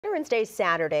Veterans Day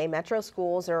Saturday, Metro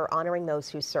schools are honoring those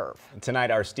who serve.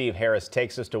 Tonight, our Steve Harris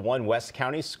takes us to one West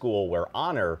County school where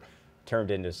honor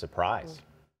turned into surprise.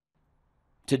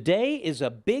 Today is a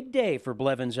big day for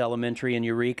Blevins Elementary in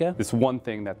Eureka. It's one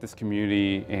thing that this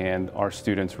community and our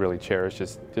students really cherish,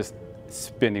 just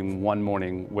spending one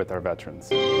morning with our veterans.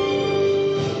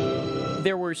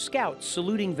 There were scouts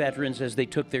saluting veterans as they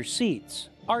took their seats,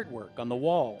 artwork on the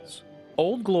walls.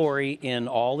 Old Glory in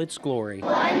all its glory.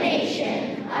 One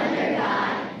nation, under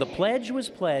God. The pledge was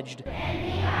pledged,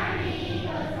 And the army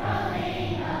goes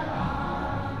rolling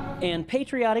along. and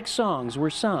patriotic songs were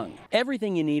sung.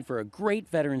 Everything you need for a great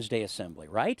Veterans Day assembly,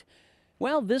 right?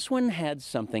 Well, this one had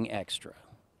something extra.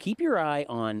 Keep your eye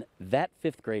on that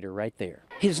fifth grader right there.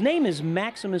 His name is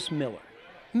Maximus Miller,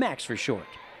 Max for short.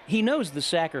 He knows the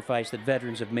sacrifice that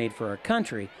veterans have made for our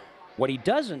country. What he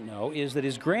doesn't know is that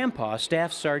his grandpa,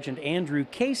 Staff Sergeant Andrew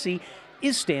Casey,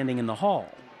 is standing in the hall.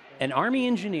 An Army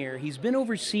engineer, he's been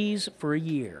overseas for a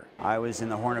year. I was in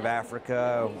the Horn of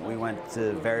Africa. We went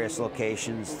to various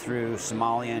locations through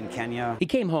Somalia and Kenya. He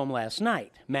came home last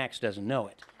night. Max doesn't know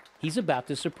it. He's about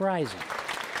to surprise him.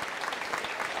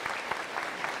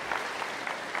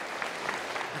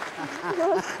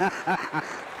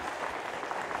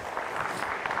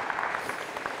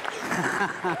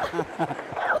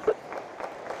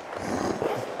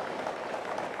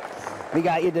 We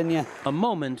got you, didn't you? A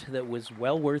moment that was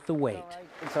well worth the wait.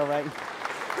 It's all right.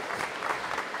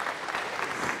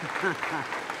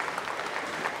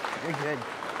 You're good.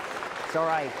 It's all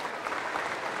right.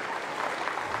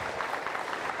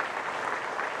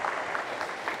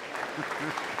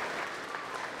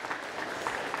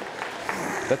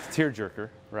 That's a tearjerker,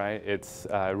 right? It's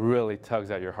really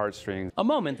tugs at your heartstrings. A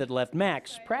moment that left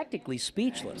Max practically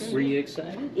speechless. Were you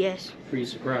excited? Yes. Were you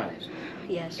surprised?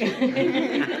 Yes.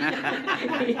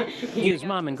 His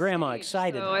mom and grandma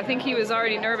excited. So I think he was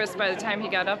already nervous by the time he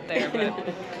got up there,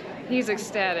 but he's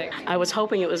ecstatic. I was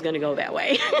hoping it was going to go that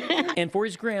way. And for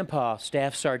his grandpa,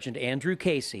 Staff Sergeant Andrew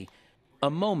Casey, a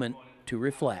moment to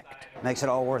reflect. Makes it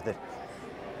all worth it.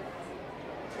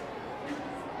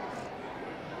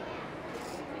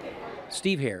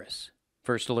 Steve Harris,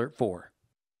 First Alert 4.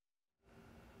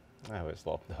 I always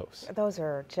love those. Those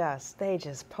are they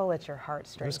just pull at your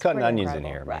heartstrings. Who's cutting Pretty onions in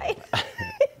incredible, here? right?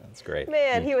 That's great.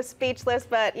 Man, he was speechless,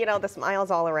 but you know, the smiles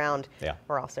all around Yeah.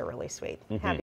 were also really sweet. Mm-hmm. Happy